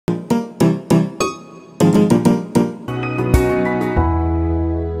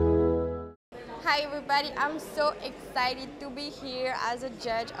Hi everybody, I'm so excited to be here as a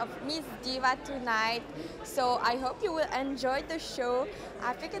judge of Miss Diva tonight. So I hope you will enjoy the show.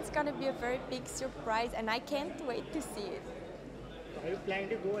 I think it's gonna be a very big surprise and I can't wait to see it. Are you planning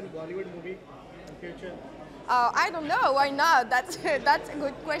to go in Bollywood movie in future? I don't know, why not? That's a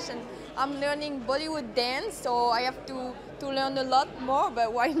good question. I'm learning Bollywood dance, so I have to learn a lot more,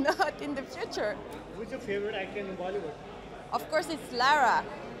 but why not in the future? Who's your favorite actor in Bollywood? Of course, it's Lara.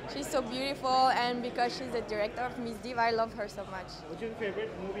 She's so beautiful, and because she's the director of Miss Diva, I love her so much. What's your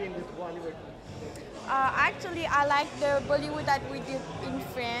favorite movie in this Bollywood? Actually, I like the Bollywood that we did in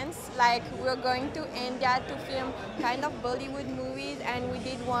France. Like, we're going to India to film kind of Bollywood movies, and we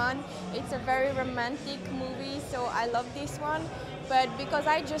did one. It's a very romantic movie, so I love this one. But because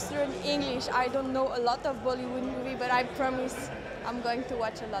I just learned English, I don't know a lot of Bollywood movie, but I promise I'm going to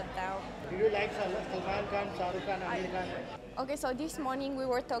watch a lot now. Do you like Salman Khan, Shahrukh Khan, Amir Khan? Okay, so this morning we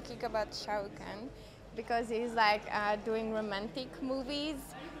were talking about Shahrukh Khan because he's like doing romantic movies.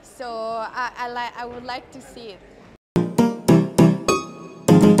 So I would like to see it.